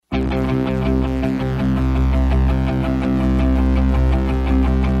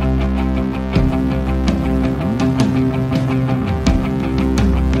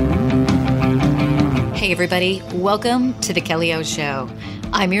everybody. Welcome to The Kelly O Show.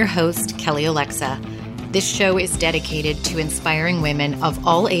 I'm your host, Kelly Alexa. This show is dedicated to inspiring women of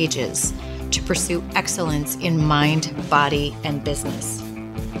all ages to pursue excellence in mind, body, and business.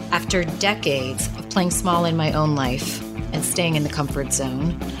 After decades of playing small in my own life and staying in the comfort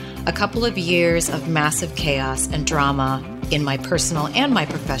zone, a couple of years of massive chaos and drama in my personal and my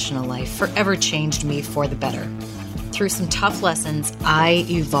professional life forever changed me for the better. Through some tough lessons, I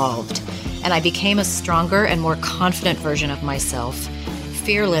evolved, and I became a stronger and more confident version of myself,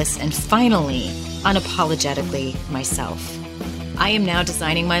 fearless and finally, unapologetically myself. I am now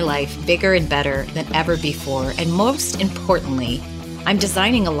designing my life bigger and better than ever before, and most importantly, I'm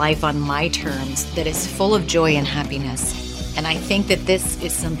designing a life on my terms that is full of joy and happiness. And I think that this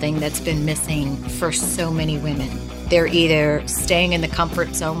is something that's been missing for so many women. They're either staying in the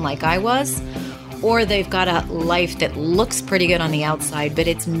comfort zone like I was, or they've got a life that looks pretty good on the outside, but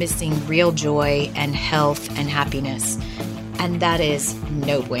it's missing real joy and health and happiness. And that is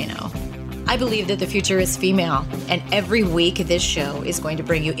no bueno. I believe that the future is female, and every week this show is going to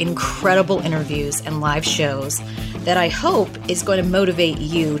bring you incredible interviews and live shows that I hope is going to motivate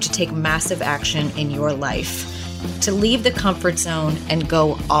you to take massive action in your life, to leave the comfort zone and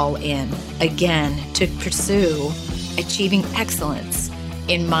go all in, again, to pursue achieving excellence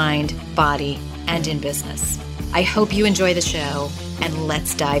in mind, body, and in business. I hope you enjoy the show, and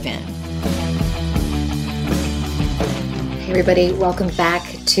let's dive in. Hey everybody, welcome back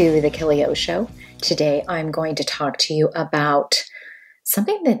to the Kelly O Show. Today I'm going to talk to you about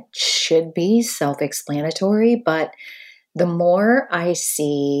something that should be self-explanatory, but the more I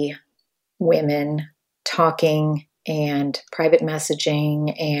see women talking and private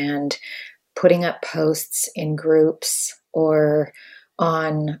messaging and putting up posts in groups or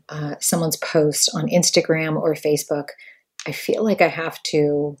on someone's post on Instagram or Facebook, I feel like I have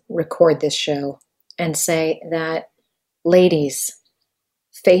to record this show and say that, ladies,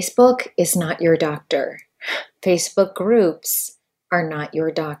 Facebook is not your doctor. Facebook groups are not your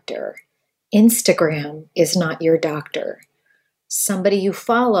doctor. Instagram is not your doctor. Somebody you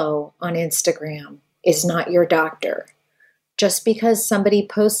follow on Instagram is not your doctor. Just because somebody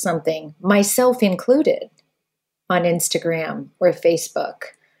posts something, myself included, on Instagram or Facebook,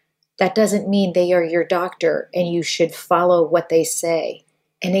 that doesn't mean they are your doctor and you should follow what they say.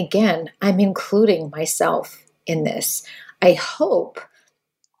 And again, I'm including myself in this. I hope,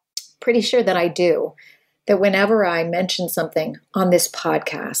 pretty sure that I do, that whenever I mention something on this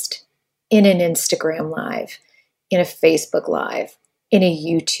podcast, in an Instagram live, in a Facebook live, in a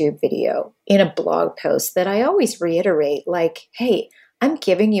YouTube video, in a blog post, that I always reiterate, like, hey, I'm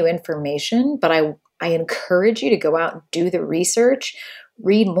giving you information, but I encourage you to go out and do the research,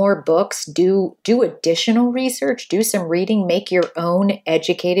 read more books, do additional research, do some reading, make your own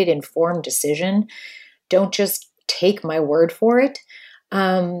educated, informed decision. Don't just take my word for it.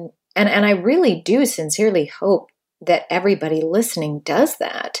 And I really do sincerely hope that everybody listening does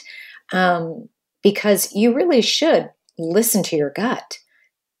that, because you really should listen to your gut.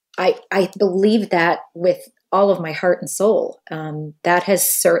 I believe that with all of my heart and soul. That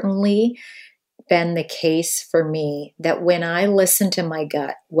has certainly been the case for me, that when I listen to my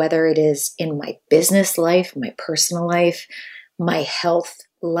gut, whether it is in my business life, my personal life, my health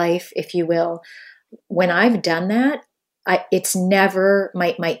life, if you will, when I've done that, it's never,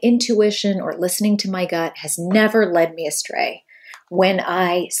 my intuition or listening to my gut has never led me astray. When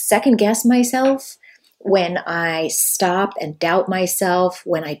I second guess myself, when I stop and doubt myself,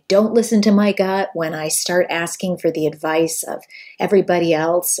 when I don't listen to my gut, when I start asking for the advice of everybody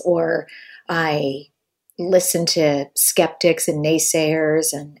else, or I listen to skeptics and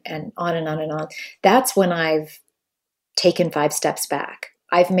naysayers and on and on and on, that's when I've taken 5 steps back.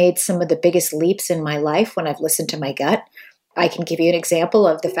 I've made some of the biggest leaps in my life when I've listened to my gut. I can give you an example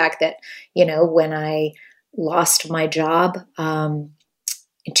of the fact that, when I lost my job in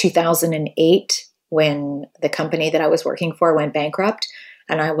 2008, when the company that I was working for went bankrupt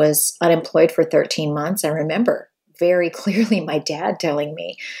and I was unemployed for 13 months, I remember very clearly my dad telling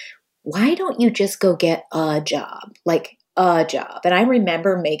me, why don't you just go get a job, like a job? And I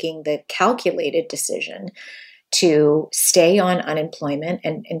remember making the calculated decision to stay on unemployment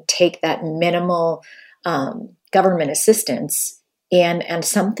and take that minimal government assistance. And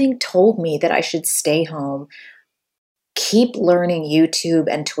something told me that I should stay home, keep learning YouTube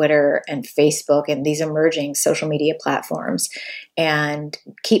and Twitter and Facebook and these emerging social media platforms, and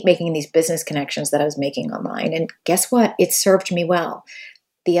keep making these business connections that I was making online. And guess what? It served me well.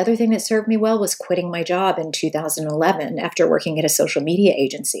 The other thing that served me well was quitting my job in 2011 after working at a social media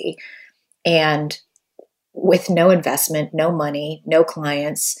agency, and with no investment, no money, no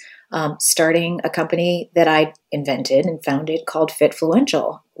clients, starting a company that I invented and founded called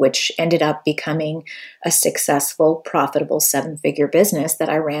Fitfluential, which ended up becoming a successful, profitable 7-figure business that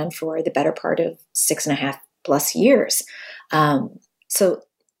I ran for the better part of 6.5+ years. So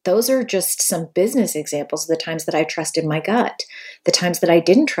those are just some business examples of the times that I trusted my gut. The times that I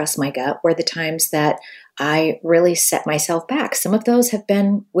didn't trust my gut were the times that I really set myself back. Some of those have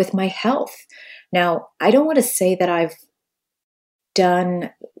been with my health. Now, I don't want to say that I've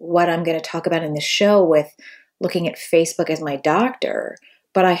done what I'm going to talk about in the show with looking at Facebook as my doctor,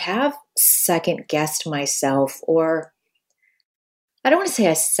 but I have second guessed myself, or I don't want to say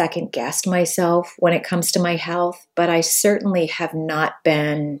I second guessed myself when it comes to my health, but I certainly have not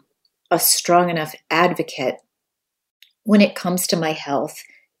been a strong enough advocate when it comes to my health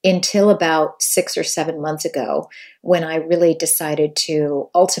until about 6 or 7 months ago, when I really decided to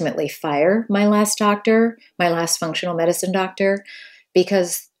ultimately fire my last doctor, my last functional medicine doctor,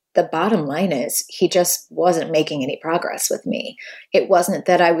 because the bottom line is he just wasn't making any progress with me. It wasn't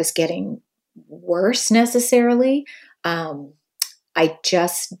that I was getting worse necessarily. I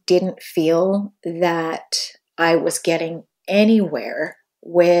just didn't feel that I was getting anywhere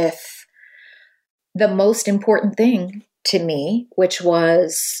with the most important thing to me, which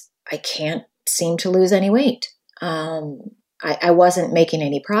was I can't seem to lose any weight. I wasn't making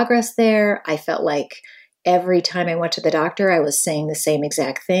any progress there. I felt like every time I went to the doctor, I was saying the same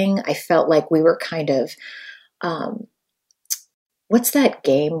exact thing. I felt like we were kind of what's that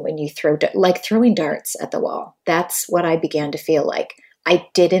game when you like throwing darts at the wall? That's what I began to feel like. I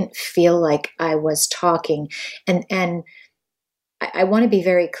didn't feel like I was talking. And I want to be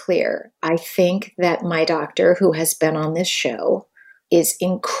very clear. I think that my doctor, who has been on this show, is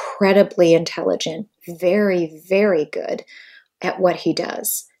incredibly intelligent, very, very good at what he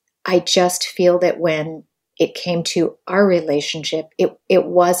does. I just feel that when it came to our relationship, it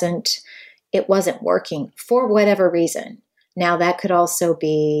wasn't working for whatever reason. Now, that could also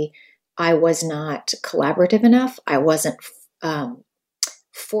be I was not collaborative enough. I wasn't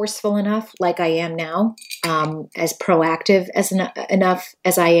forceful enough like I am now, as proactive enough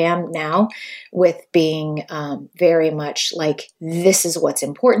as I am now, with being very much like, this is what's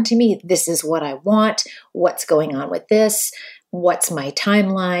important to me. This is what I want. What's going on with this? What's my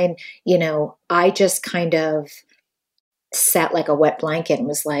timeline? I just kind of sat like a wet blanket and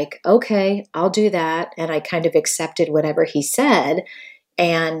was like, okay, I'll do that. And I kind of accepted whatever he said.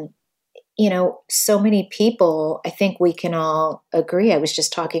 And, so many people, I think we can all agree. I was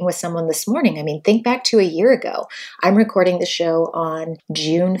just talking with someone this morning. I mean, think back to a year ago. I'm recording the show on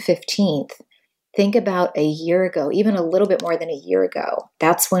June 15th. Think about a year ago, even a little bit more than a year ago.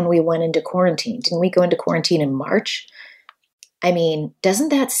 That's when we went into quarantine. Didn't we go into quarantine in March? I mean, doesn't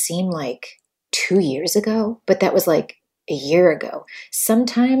that seem like 2 years ago? But that was like a year ago.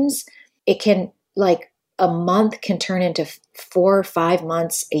 Sometimes it can, like, a month can turn into 4 or 5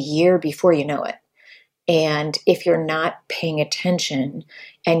 months, a year before you know it. And if you're not paying attention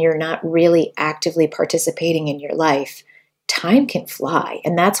and you're not really actively participating in your life, time can fly.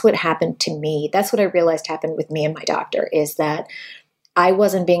 And that's what happened to me. That's what I realized happened with me and my doctor, is that I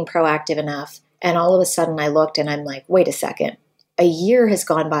wasn't being proactive enough. And all of a sudden I looked and I'm like, wait a second, a year has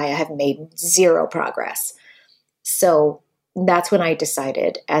gone by. I have made zero progress. So that's when I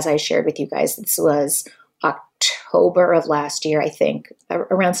decided, as I shared with you guys, this was October of last year, I think,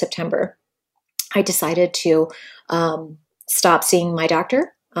 around September, I decided to stop seeing my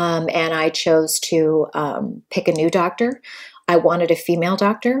doctor, and I chose to pick a new doctor. I wanted a female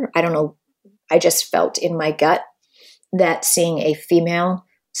doctor. I don't know. I just felt in my gut that seeing a female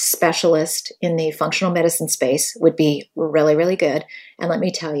specialist in the functional medicine space would be really, really good. And let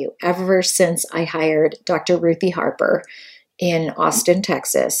me tell you, ever since I hired Dr. Ruthie Harper in Austin,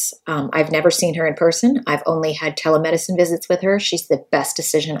 Texas, I've never seen her in person. I've only had telemedicine visits with her. She's the best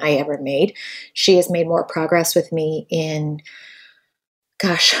decision I ever made. She has made more progress with me in,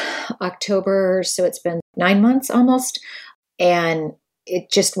 October. So it's been 9 months almost. And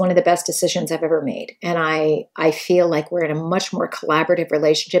it's just one of the best decisions I've ever made. And I feel like we're in a much more collaborative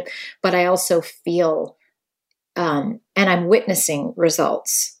relationship, but I also feel, and I'm witnessing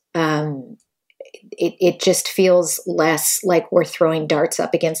results. It just feels less like we're throwing darts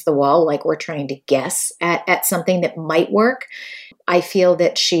up against the wall, like we're trying to guess at something that might work. I feel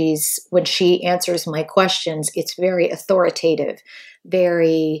that when she answers my questions, it's very authoritative,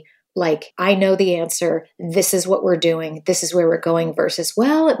 very like, I know the answer. This is what we're doing. This is where we're going, versus,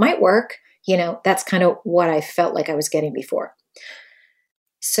 well, it might work. That's kind of what I felt like I was getting before.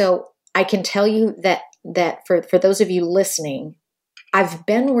 So I can tell you that for those of you listening, I've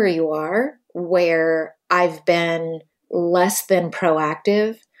been where you are, where I've been less than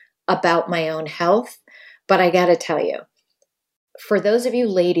proactive. about my own health. But I got to tell you, for those of you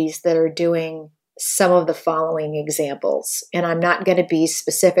ladies that are doing some of the following examples, and I'm not going to be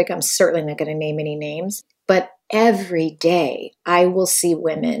specific, I'm certainly not going to name any names, but every day I will see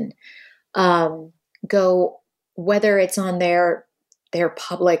women go, whether it's on their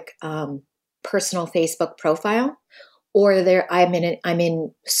public personal Facebook profile, or I'm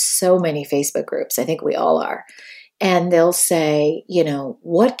in so many Facebook groups. I think we all are. And they'll say,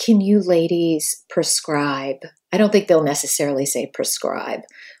 what can you ladies prescribe? I don't think they'll necessarily say prescribe.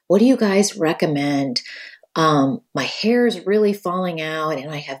 What do you guys recommend? My hair is really falling out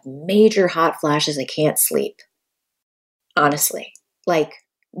and I have major hot flashes. I can't sleep. Honestly, like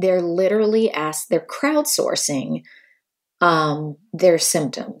they're literally they're crowdsourcing their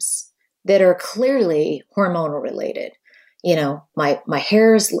symptoms that are clearly hormonal related. My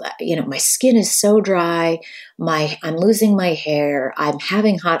hair's, my skin is so dry. I'm losing my hair. I'm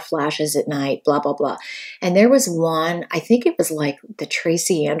having hot flashes at night, blah, blah, blah. And there was one, I think it was like the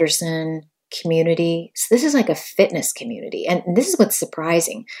Tracy Anderson community. So this is like a fitness community. And this is what's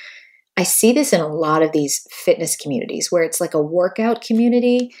surprising. I see this in a lot of these fitness communities where it's like a workout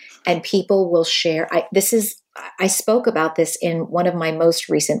community and people will share. I spoke about this in one of my most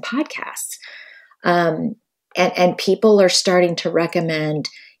recent podcasts. And people are starting to recommend,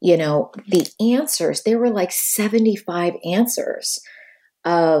 the answers. There were like 75 answers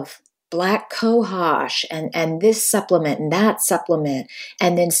of black cohosh and this supplement and that supplement.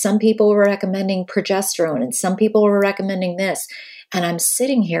 And then some people were recommending progesterone and some people were recommending this. And I'm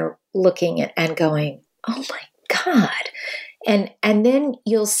sitting here looking at and going, oh my God. And then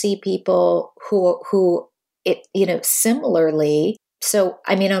you'll see people who similarly. So,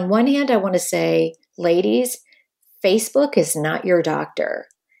 I mean, on one hand, I want to say, ladies, Facebook is not your doctor.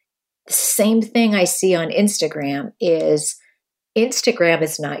 The same thing I see on Instagram is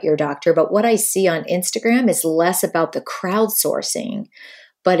not your doctor. But what I see on Instagram is less about the crowdsourcing,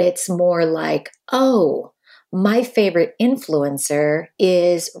 but it's more like, oh, my favorite influencer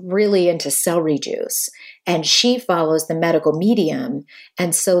is really into celery juice and she follows the medical medium.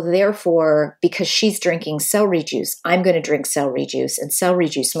 And so therefore, because she's drinking celery juice, I'm going to drink celery juice and celery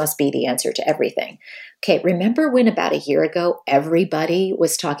juice must be the answer to everything. Okay, remember when about a year ago, everybody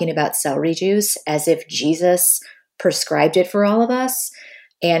was talking about celery juice as if Jesus prescribed it for all of us?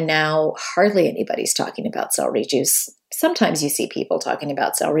 And now hardly anybody's talking about celery juice. Sometimes you see people talking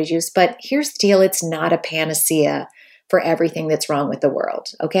about celery juice, but here's the deal. It's not a panacea for everything that's wrong with the world,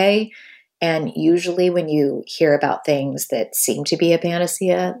 okay? And usually when you hear about things that seem to be a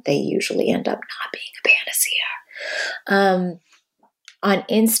panacea, they usually end up not being a panacea. On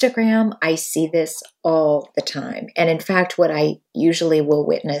Instagram, I see this all the time. And in fact, what I usually will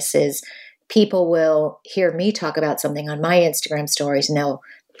witness is people will hear me talk about something on my Instagram stories and they'll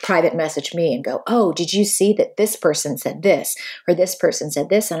private message me and go, oh, did you see that this person said this or this person said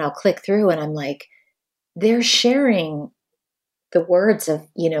this? And I'll click through and I'm like, they're sharing the words of,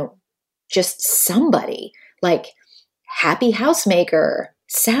 just somebody like happy housemaker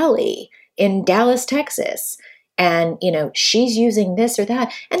Sally in Dallas, Texas. And, she's using this or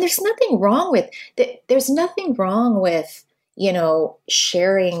that. And there's nothing wrong with that. There's nothing wrong with,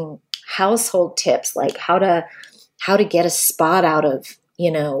 sharing household tips, like how to get a spot out of,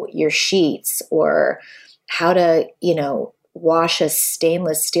 your sheets, or how to, wash a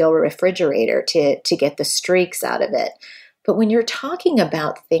stainless steel refrigerator to get the streaks out of it. But when you're talking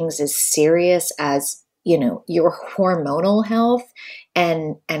about things as serious as, your hormonal health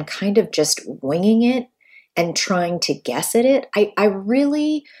and kind of just winging it and trying to guess at it, I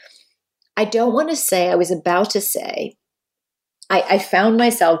don't want to say, I was about to say, I found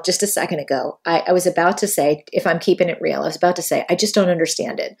myself just a second ago. I was about to say, if I'm keeping it real, I was about to say, I just don't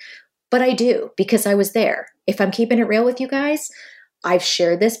understand it. But I do, because I was there. If I'm keeping it real with you guys, I've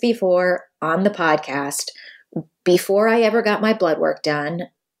shared this before on the podcast. Before I ever got my blood work done,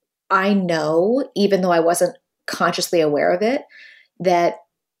 I know, even though I wasn't consciously aware of it, that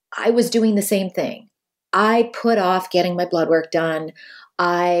I was doing the same thing. I put off getting my blood work done.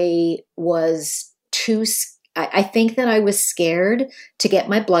 I think that I was scared to get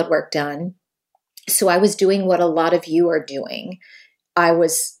my blood work done. So I was doing what a lot of you are doing. I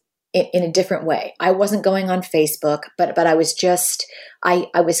was in a different way. I wasn't going on Facebook, but I was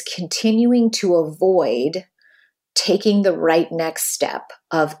I was continuing to avoid taking the right next step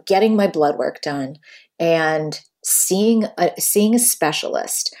of getting my blood work done and seeing a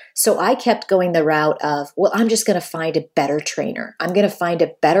specialist. So I kept going the route of, well, I'm just going to find a better trainer. I'm going to find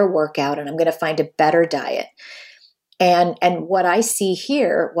a better workout and I'm going to find a better diet. And what I see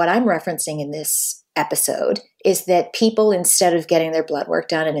here, what I'm referencing in this episode is that people, instead of getting their blood work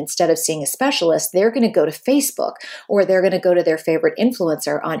done and instead of seeing a specialist, they're going to go to Facebook or they're going to go to their favorite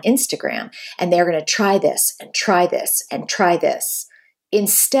influencer on Instagram and they're going to try this and try this and try this,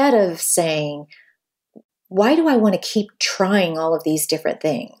 instead of saying, why do I want to keep trying all of these different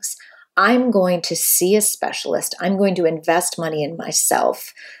things? I'm going to see a specialist. I'm going to invest money in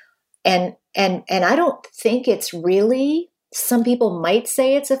myself. And I don't think it's really, some people might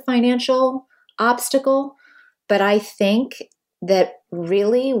say it's a financial obstacle, but I think that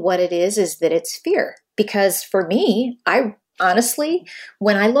really what it is that it's fear. Because for me, I honestly,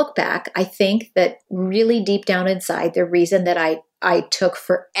 when I look back, I think that really deep down inside, the reason that I took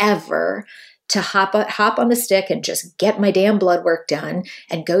forever to hop on the stick and just get my damn blood work done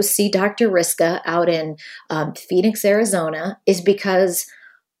and go see Dr. Riska out in Phoenix, Arizona, is because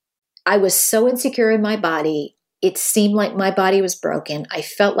I was so insecure in my body. It seemed like my body was broken. I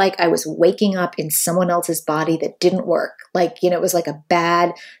felt like I was waking up in someone else's body that didn't work. Like, it was like a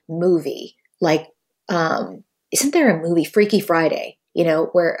bad movie. Like, isn't there a movie, Freaky Friday,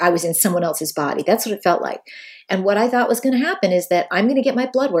 where I was in someone else's body? That's what it felt like. And what I thought was going to happen is that I'm going to get my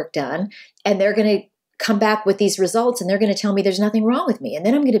blood work done and they're going to come back with these results and they're going to tell me there's nothing wrong with me. And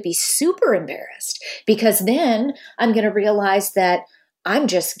then I'm going to be super embarrassed because then I'm going to realize that I'm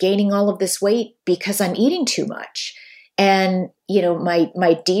just gaining all of this weight because I'm eating too much. And,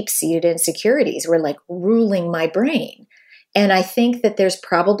 my deep-seated insecurities were like ruling my brain. And I think that there's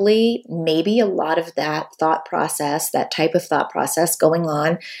probably maybe a lot of that thought process, that type of thought process going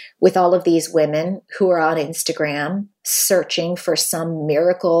on with all of these women who are on Instagram searching for some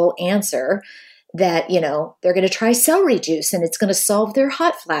miracle answer that, they're going to try celery juice and it's going to solve their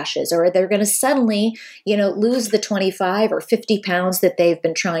hot flashes, or they're going to suddenly, lose the 25 or 50 pounds that they've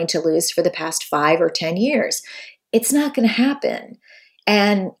been trying to lose for the past 5 or 10 years. It's not going to happen.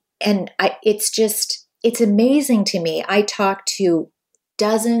 And it's amazing to me. I talk to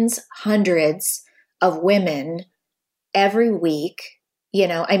dozens, hundreds of women every week.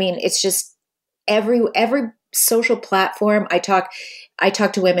 It's just every social platform. I talk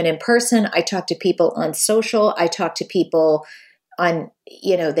to women in person. I talk to people on social. I talk to people on,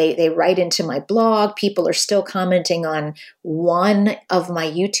 they write into my blog. People are still commenting on one of my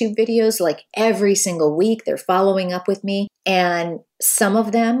YouTube videos, like every single week. They're following up with me. And some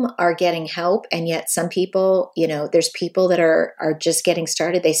of them are getting help. And yet some people, there's people that are just getting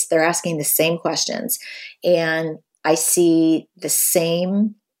started. They're asking the same questions. And I see the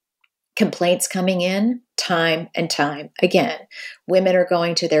same complaints coming in time and time again. Women are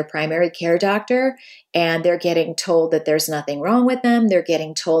going to their primary care doctor and they're getting told that there's nothing wrong with them. They're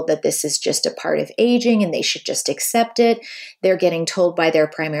getting told that this is just a part of aging and they should just accept it. They're getting told by their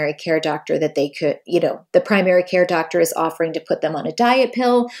primary care doctor that they could, the primary care doctor is offering to put them on a diet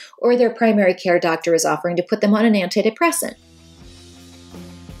pill, or their primary care doctor is offering to put them on an antidepressant.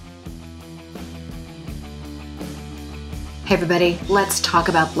 Hey everybody, let's talk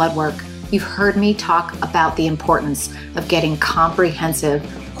about blood work. You've heard me talk about the importance of getting comprehensive,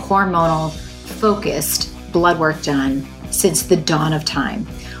 hormonal, focused blood work done since the dawn of time.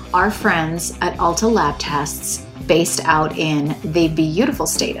 Our friends at Ulta Lab Tests, based out in the beautiful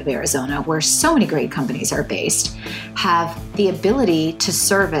state of Arizona, where so many great companies are based, have the ability to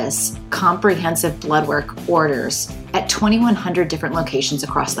service comprehensive blood work orders at 2,100 different locations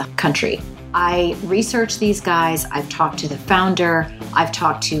across the country. I researched these guys. I've talked to the founder. I've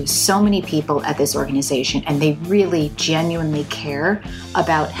talked to so many people at this organization, and they really genuinely care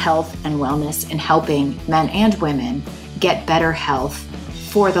about health and wellness and helping men and women get better health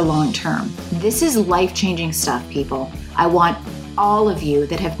for the long term. This is life-changing stuff, people. I want all of you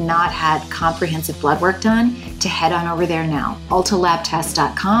that have not had comprehensive blood work done to head on over there now.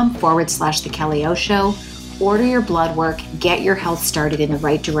 ultalabtest.com/The Kelly O Show. Order your blood work, get your health started in the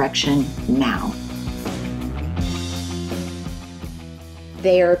right direction now.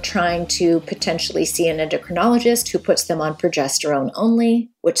 They are trying to potentially see an endocrinologist who puts them on progesterone only,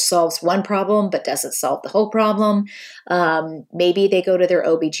 which solves one problem but doesn't solve the whole problem. Maybe they go to their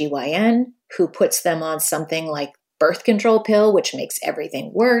OBGYN who puts them on something like birth control pill, which makes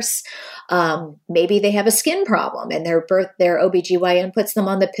everything worse. Maybe they have a skin problem and their OBGYN puts them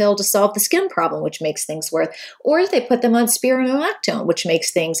on the pill to solve the skin problem, which makes things worse. Or they put them on spironolactone, which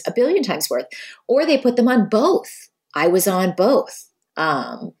makes things a billion times worse. Or they put them on both. I was on both,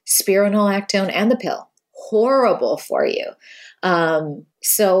 spironolactone and the pill. Horrible for you.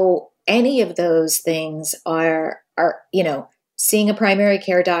 So any of those things are seeing a primary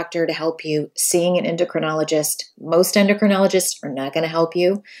care doctor to help you, seeing an endocrinologist. Most endocrinologists are not going to help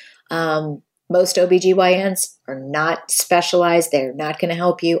you. Most OBGYNs are not specialized. They're not going to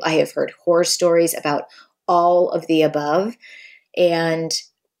help you. I have heard horror stories about all of the above. And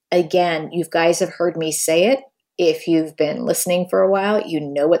again, you guys have heard me say it. If you've been listening for a while, you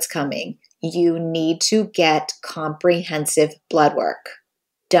know what's coming. You need to get comprehensive blood work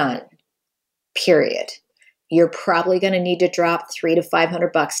done, period. You're probably going to need to drop $300 to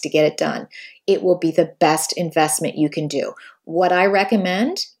 $500 to get it done. It will be the best investment you can do. What I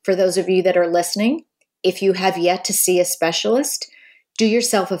recommend for those of you that are listening, if you have yet to see a specialist, do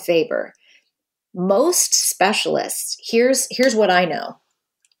yourself a favor. Most specialists, here's what I know.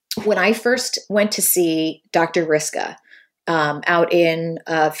 When I first went to see Dr. Riska out in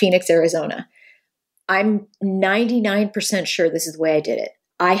Phoenix, Arizona, I'm 99% sure this is the way I did it.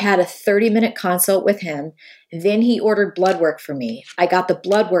 I had a 30-minute consult with him. Then he ordered blood work for me. I got the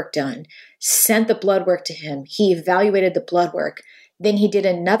blood work done, sent the blood work to him. He evaluated the blood work. Then he did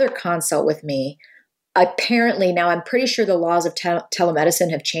another consult with me. Apparently, now I'm pretty sure the laws of telemedicine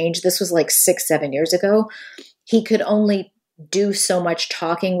have changed. This was like 6-7 years ago. He could only do so much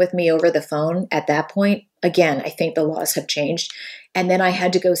talking with me over the phone at that point. Again, I think the laws have changed. And then I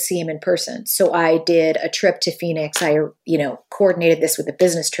had to go see him in person. So I did a trip to Phoenix. I, coordinated this with a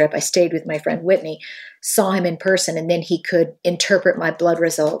business trip. I stayed with my friend Whitney, saw him in person, and then he could interpret my blood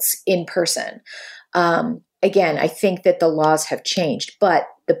results in person. Again, I think that the laws have changed. But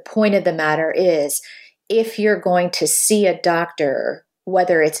the point of the matter is, if you're going to see a doctor,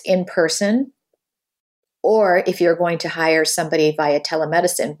 whether it's in person or if you're going to hire somebody via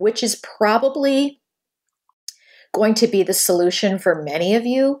telemedicine, which is probably going to be the solution for many of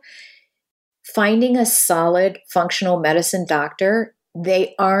you, finding a solid functional medicine doctor,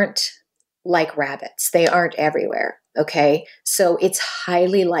 they aren't like rabbits. They aren't everywhere. Okay. So it's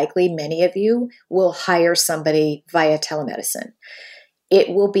highly likely many of you will hire somebody via telemedicine.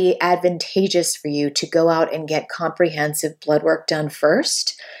 It will be advantageous for you to go out and get comprehensive blood work done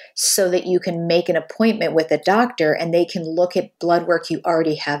first, so that you can make an appointment with a doctor and they can look at blood work you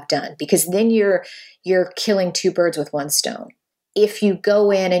already have done, because then you're killing two birds with one stone. If you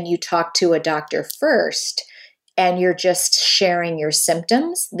go in and you talk to a doctor first and you're just sharing your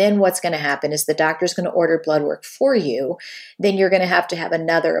symptoms, then what's going to happen is the doctor's going to order blood work for you. Then you're going to have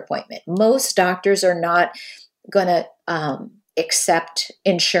another appointment. Most doctors are not going to accept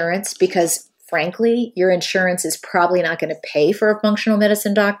insurance because, frankly, your insurance is probably not going to pay for a functional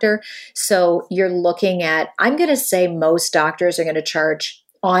medicine doctor. So you're looking at, I'm going to say most doctors are going to charge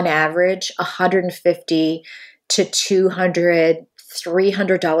on average $150 to $200,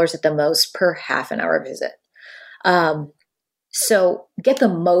 $300 at the most per half an hour visit. So get the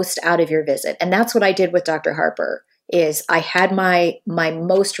most out of your visit. And that's what I did with Dr. Harper. Is I had my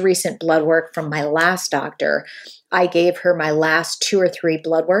most recent blood work from my last doctor. I gave her my last 2 or 3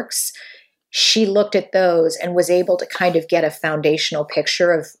 blood works. She looked at those and was able to kind of get a foundational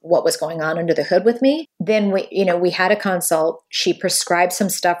picture of what was going on under the hood with me. Then we had a consult. She prescribed some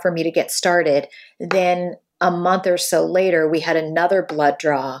stuff for me to get started. Then a month or so later, we had another blood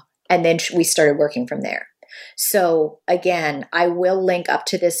draw, and then we started working from there. So again, I will link up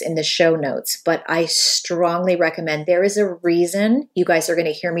to this in the show notes, but I strongly recommend, there is a reason, you guys are going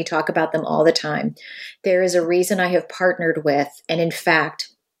to hear me talk about them all the time. There is a reason I have partnered with, and in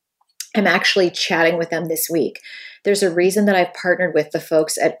fact, I'm actually chatting with them this week. There's a reason that I've partnered with the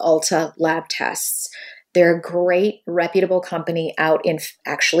folks at Ulta Lab Tests. They're a great, reputable company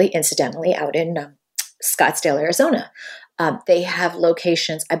incidentally, out in Scottsdale, Arizona. They have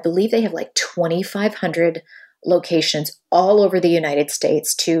locations, I believe they have like 2,500 locations all over the United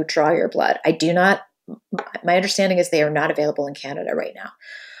States to draw your blood. My understanding is they are not available in Canada right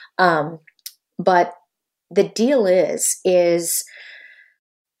now. But the deal is,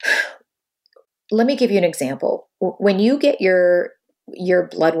 let me give you an example. When you get your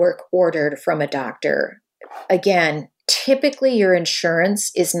blood work ordered from a doctor, again, typically your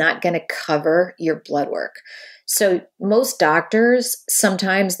insurance is not going to cover your blood work. So most doctors,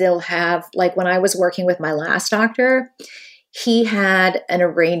 sometimes they'll have, like when I was working with my last doctor, he had an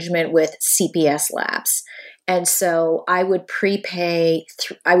arrangement with CPS Labs. And so I would prepay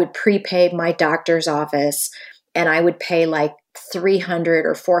my doctor's office, and I would pay like $300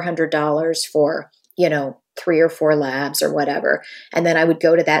 or $400 for, 3 or 4 labs or whatever. And then I would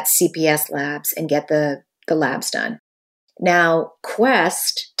go to that CPS Labs and get the labs done. Now,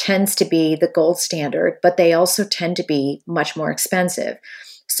 Quest tends to be the gold standard, but they also tend to be much more expensive.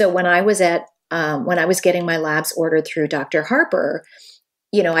 So when I was getting my labs ordered through Dr. Harper,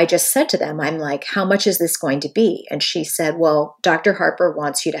 I just said to them, I'm like, how much is this going to be? And she said, well, Dr. Harper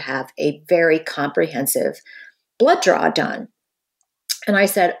wants you to have a very comprehensive blood draw done. And I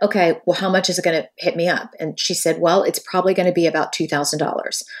said, okay, well, how much is it going to hit me up? And she said, well, it's probably going to be about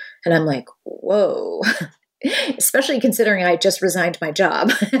 $2,000. And I'm like, whoa, especially considering I just resigned my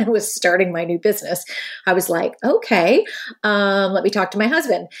job and was starting my new business. I was like, okay, let me talk to my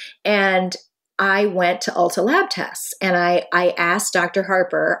husband. And I went to Ulta Lab Tests, and I asked Dr.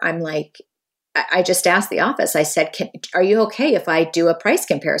 Harper, I'm like, I just asked the office, I said, are you okay if I do a price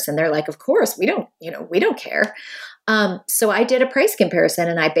comparison? They're like, of course, we don't care. So I did a price comparison,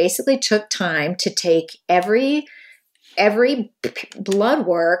 and I basically took time to take every blood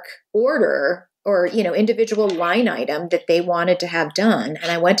work order or, individual line item that they wanted to have done.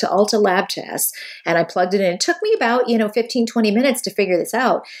 And I went to Ulta Lab Tests and I plugged it in. It took me about, 15, 20 minutes to figure this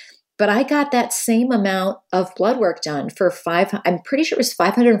out. But I got that same amount of blood work done for I'm pretty sure it was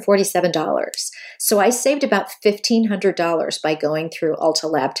 $547. So I saved about $1,500 by going through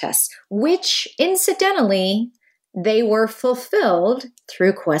Ulta Lab Tests, which incidentally, they were fulfilled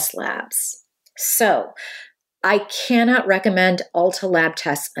through Quest Labs. So I cannot recommend Ulta Lab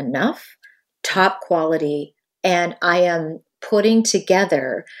Tests enough. Top quality. And I am putting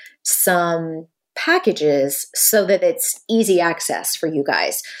together some packages so that it's easy access for you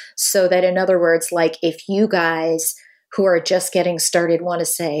guys. So that, in other words, like if you guys who are just getting started want to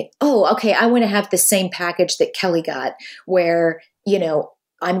say, oh, okay, I want to have the same package that Kelly got, where,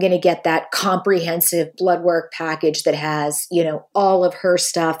 I'm going to get that comprehensive blood work package that has, all of her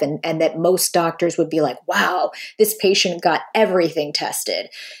stuff, and that most doctors would be like, wow, this patient got everything tested.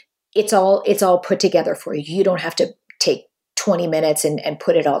 It's all put together for you. You don't have to take 20 minutes and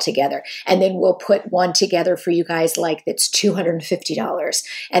put it all together. And then we'll put one together for you guys like that's $250.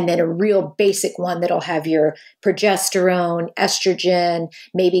 And then a real basic one that'll have your progesterone, estrogen,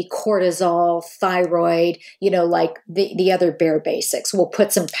 maybe cortisol, thyroid, like the other bare basics. We'll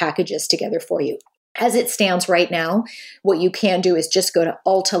put some packages together for you. As it stands right now, what you can do is just go to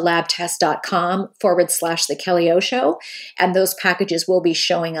ultalabtest.com/The Kelly O Show, and those packages will be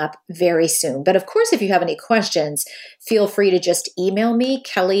showing up very soon. But of course, if you have any questions, feel free to just email me,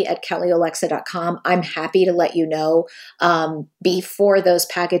 kelly@kellyolexa.com. I'm happy to let you know before those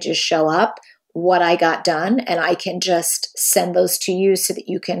packages show up what I got done, and I can just send those to you so that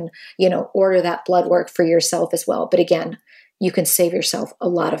you can, order that blood work for yourself as well. But again, you can save yourself a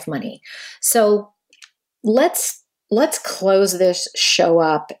lot of money. So let's close this show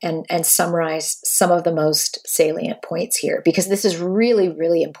up and summarize some of the most salient points here, because this is really,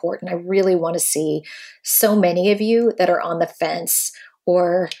 really important. I really want to see so many of you that are on the fence,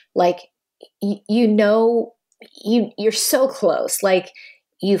 or like, you're so close. Like,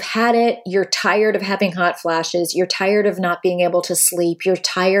 you've had it, you're tired of having hot flashes, you're tired of not being able to sleep, you're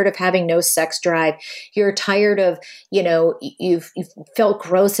tired of having no sex drive, you're tired of, you've felt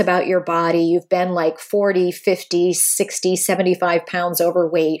gross about your body, you've been like 40, 50, 60, 75 pounds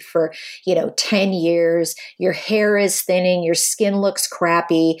overweight for, 10 years, your hair is thinning, your skin looks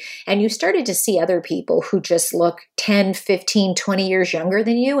crappy, and you started to see other people who just look 10, 15, 20 years younger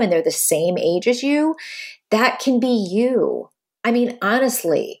than you, and they're the same age as you. That can be you. I mean,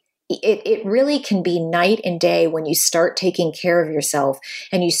 honestly, it really can be night and day when you start taking care of yourself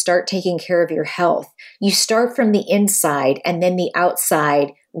and you start taking care of your health. You start from the inside, and then the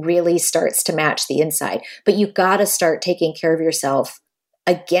outside really starts to match the inside. But you got to start taking care of yourself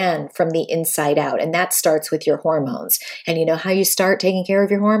again from the inside out. And that starts with your hormones. And you know how you start taking care of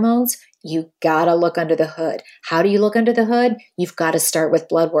your hormones? You got to look under the hood. How do you look under the hood? You've got to start with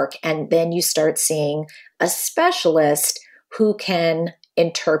blood work. And then you start seeing a specialist who can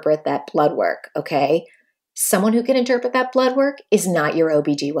interpret that blood work, okay? Someone who can interpret that blood work is not your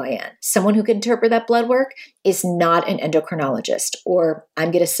OBGYN. Someone who can interpret that blood work is not an endocrinologist, or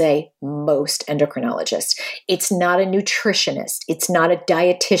I'm going to say most endocrinologists. It's not a nutritionist. It's not a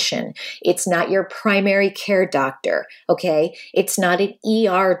dietitian. It's not your primary care doctor, okay? It's not an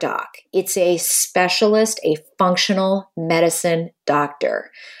ER doc. It's a specialist, a functional medicine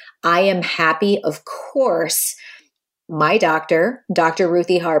doctor. I am happy, of course, my doctor, Dr.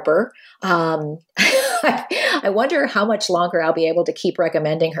 Ruthie Harper. I wonder how much longer I'll be able to keep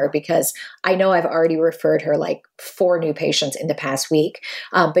recommending her, because I know I've already referred her like 4 new patients in the past week.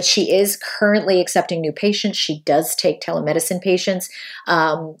 But she is currently accepting new patients. She does take telemedicine patients.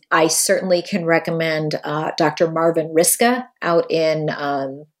 I certainly can recommend Dr. Marvin Riska out in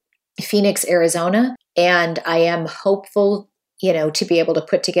Phoenix, Arizona. And I am hopeful to be able to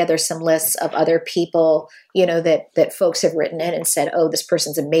put together some lists of other people, that folks have written in and said, oh, this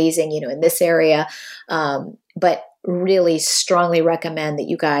person's amazing, in this area. But really strongly recommend that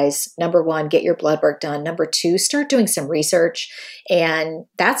you guys, number 1, get your blood work done. Number 2, start doing some research. And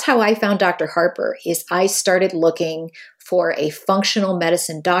that's how I found Dr. Harper. Is I started looking for a functional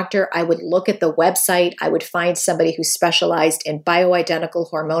medicine doctor. I would look at the website. I would find somebody who specialized in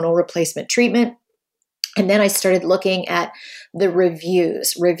bioidentical hormonal replacement treatment. And then I started looking at the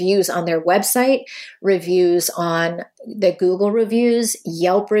reviews on their website, reviews on the Google reviews,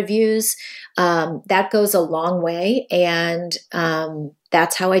 Yelp reviews. That goes a long way. And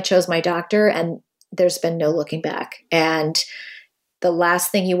that's how I chose my doctor. And there's been no looking back. And the last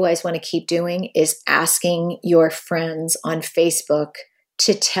thing you always want to keep doing is asking your friends on Facebook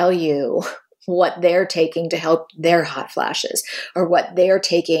to tell you what they're taking to help their hot flashes, or what they're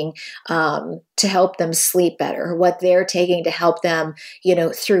taking to help them sleep better, or what they're taking to help them,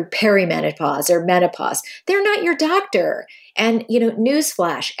 through perimenopause or menopause. They're not your doctor. And,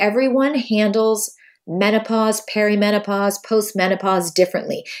 newsflash, everyone handles menopause, perimenopause, postmenopause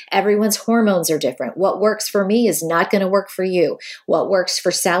differently. Everyone's hormones are different. What works for me is not going to work for you. What works for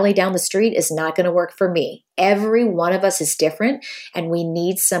Sally down the street is not going to work for me. Every one of us is different, and we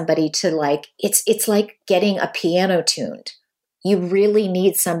need somebody to it's like getting a piano tuned. You really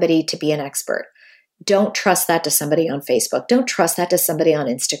need somebody to be an expert. Don't trust that to somebody on Facebook. Don't trust that to somebody on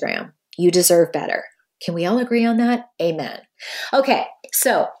Instagram. You deserve better. Can we all agree on that? Amen. Okay,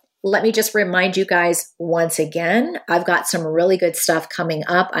 so let me just remind you guys once again, I've got some really good stuff coming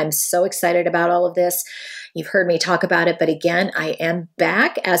up. I'm so excited about all of this. You've heard me talk about it, but again, I am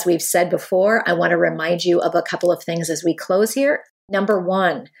back. As we've said before, I want to remind you of a couple of things as we close here. Number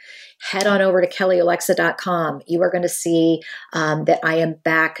one, head on over to kellyalexa.com. You are going to see that I am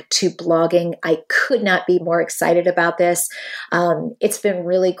back to blogging. I could not be more excited about this. It's been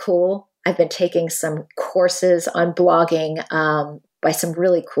really cool. I've been taking some courses on blogging by some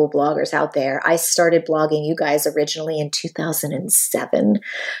really cool bloggers out there. I started blogging, you guys, originally in 2007,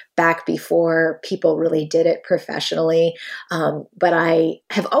 back before people really did it professionally. But I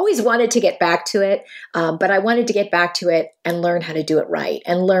have always wanted to get back to it. But I wanted to get back to it and learn how to do it right,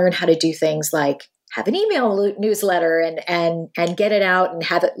 and learn how to do things like have an email newsletter and get it out and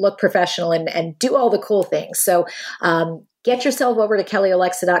have it look professional and do all the cool things. So get yourself over to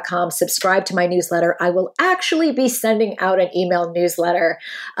kellyalexa.com, subscribe to my newsletter. I will actually be sending out an email newsletter.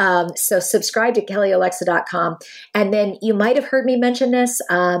 So subscribe to kellyalexa.com. And then you might have heard me mention this,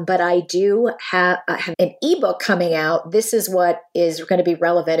 but I do have an ebook coming out. This is what is going to be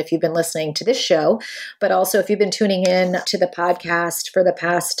relevant if you've been listening to this show, but also if you've been tuning in to the podcast for the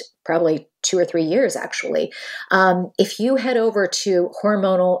past probably 2 or 3 years, actually. If you head over to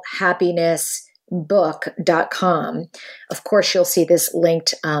hormonalhappinessbook.com, of course, you'll see this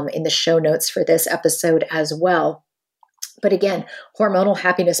linked in the show notes for this episode as well. But again,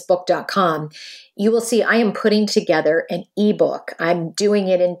 hormonalhappinessbook.com, you will see I am putting together an ebook. I'm doing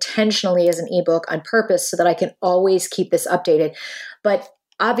it intentionally as an ebook on purpose so that I can always keep this updated. But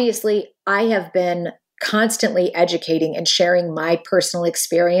obviously, I have been constantly educating and sharing my personal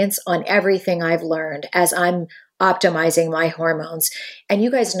experience on everything I've learned as I'm optimizing my hormones. And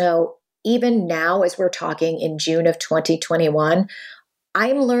you guys know, even now, as we're talking in June of 2021,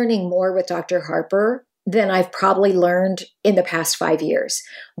 I'm learning more with Dr. Harper than I've probably learned in the past 5 years.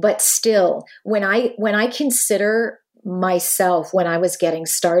 But still, when I consider myself when I was getting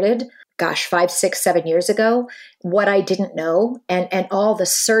started, 5, 6, 7 years ago, what I didn't know and all the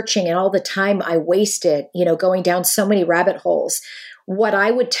searching and all the time I wasted, going down so many rabbit holes. What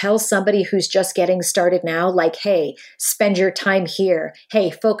I would tell somebody who's just getting started now, like, hey, spend your time here. Hey,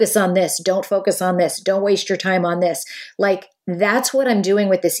 focus on this. Don't focus on this. Don't waste your time on this. Like, that's what I'm doing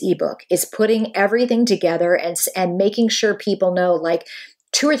with this ebook, is putting everything together and making sure people know, like,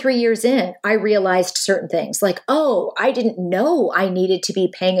 2 or 3 years in, I realized certain things like, oh, I didn't know I needed to be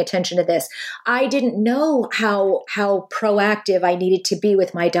paying attention to this. I didn't know how proactive I needed to be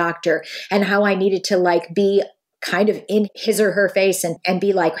with my doctor, and how I needed to be kind of in his or her face and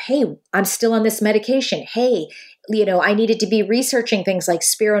be like, hey, I'm still on this medication. Hey, I needed to be researching things like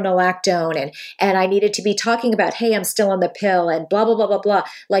spironolactone and I needed to be talking about, hey, I'm still on the pill and blah, blah, blah, blah, blah.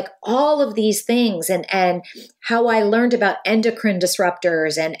 Like all of these things and how I learned about endocrine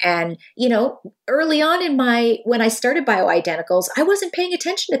disruptors and early on when I started bioidenticals, I wasn't paying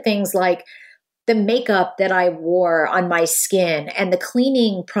attention to things like the makeup that I wore on my skin and the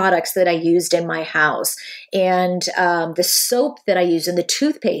cleaning products that I used in my house and the soap that I used and the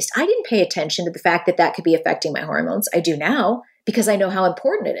toothpaste. I didn't pay attention to the fact that that could be affecting my hormones. I do now because I know how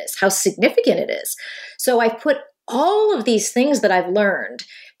important it is, how significant it is. So I put all of these things that I've learned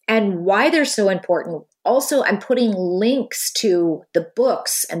and why they're so important. Also, I'm putting links to the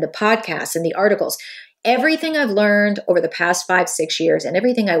books and the podcasts and the articles. Everything I've learned over the past 5-6 years and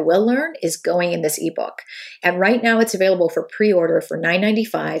everything I will learn is going in this ebook. And right now it's available for pre-order for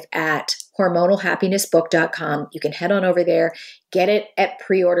 $9.95 at hormonalhappinessbook.com. You can head on over there, get it at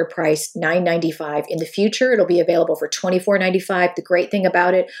pre-order price, $9.95. In the future, it'll be available for $24.95. The great thing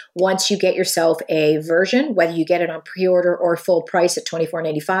about it, once you get yourself a version, whether you get it on pre-order or full price at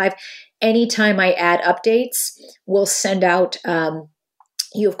 $24.95, anytime I add updates, we'll send out,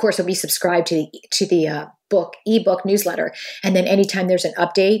 you, of course, will be subscribed to the ebook newsletter. And then anytime there's an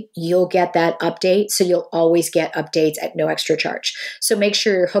update, you'll get that update. So you'll always get updates at no extra charge. So make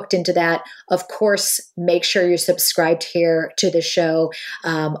sure you're hooked into that. Of course, make sure you're subscribed here to the show.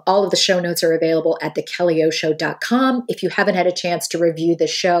 All of the show notes are available at thekellyoShow.com. If you haven't had a chance to review the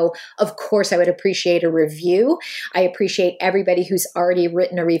show, of course, I would appreciate a review. I appreciate everybody who's already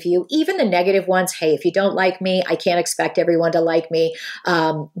written a review, even the negative ones. Hey, if you don't like me, I can't expect everyone to like me.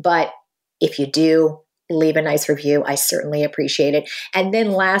 But if you do, leave a nice review. I certainly appreciate it. And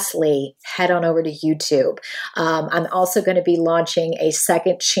then lastly, head on over to YouTube. I'm also going to be launching a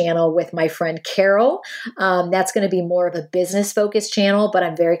second channel with my friend Carol. That's going to be more of a business focused channel, but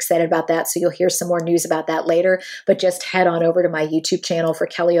I'm very excited about that. So you'll hear some more news about that later, but just head on over to my YouTube channel for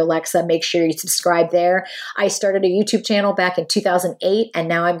Kelly Alexa. Make sure you subscribe there. I started a YouTube channel back in 2008, and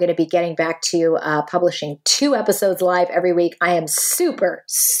now I'm going to be getting back to publishing 2 episodes live every week. I am super,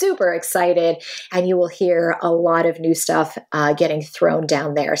 super excited, and you will hear a lot of new stuff getting thrown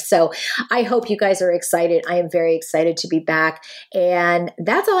down there. So I hope you guys are excited. I am very excited to be back. And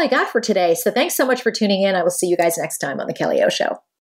that's all I got for today. So thanks so much for tuning in. I will see you guys next time on The Kelly O Show.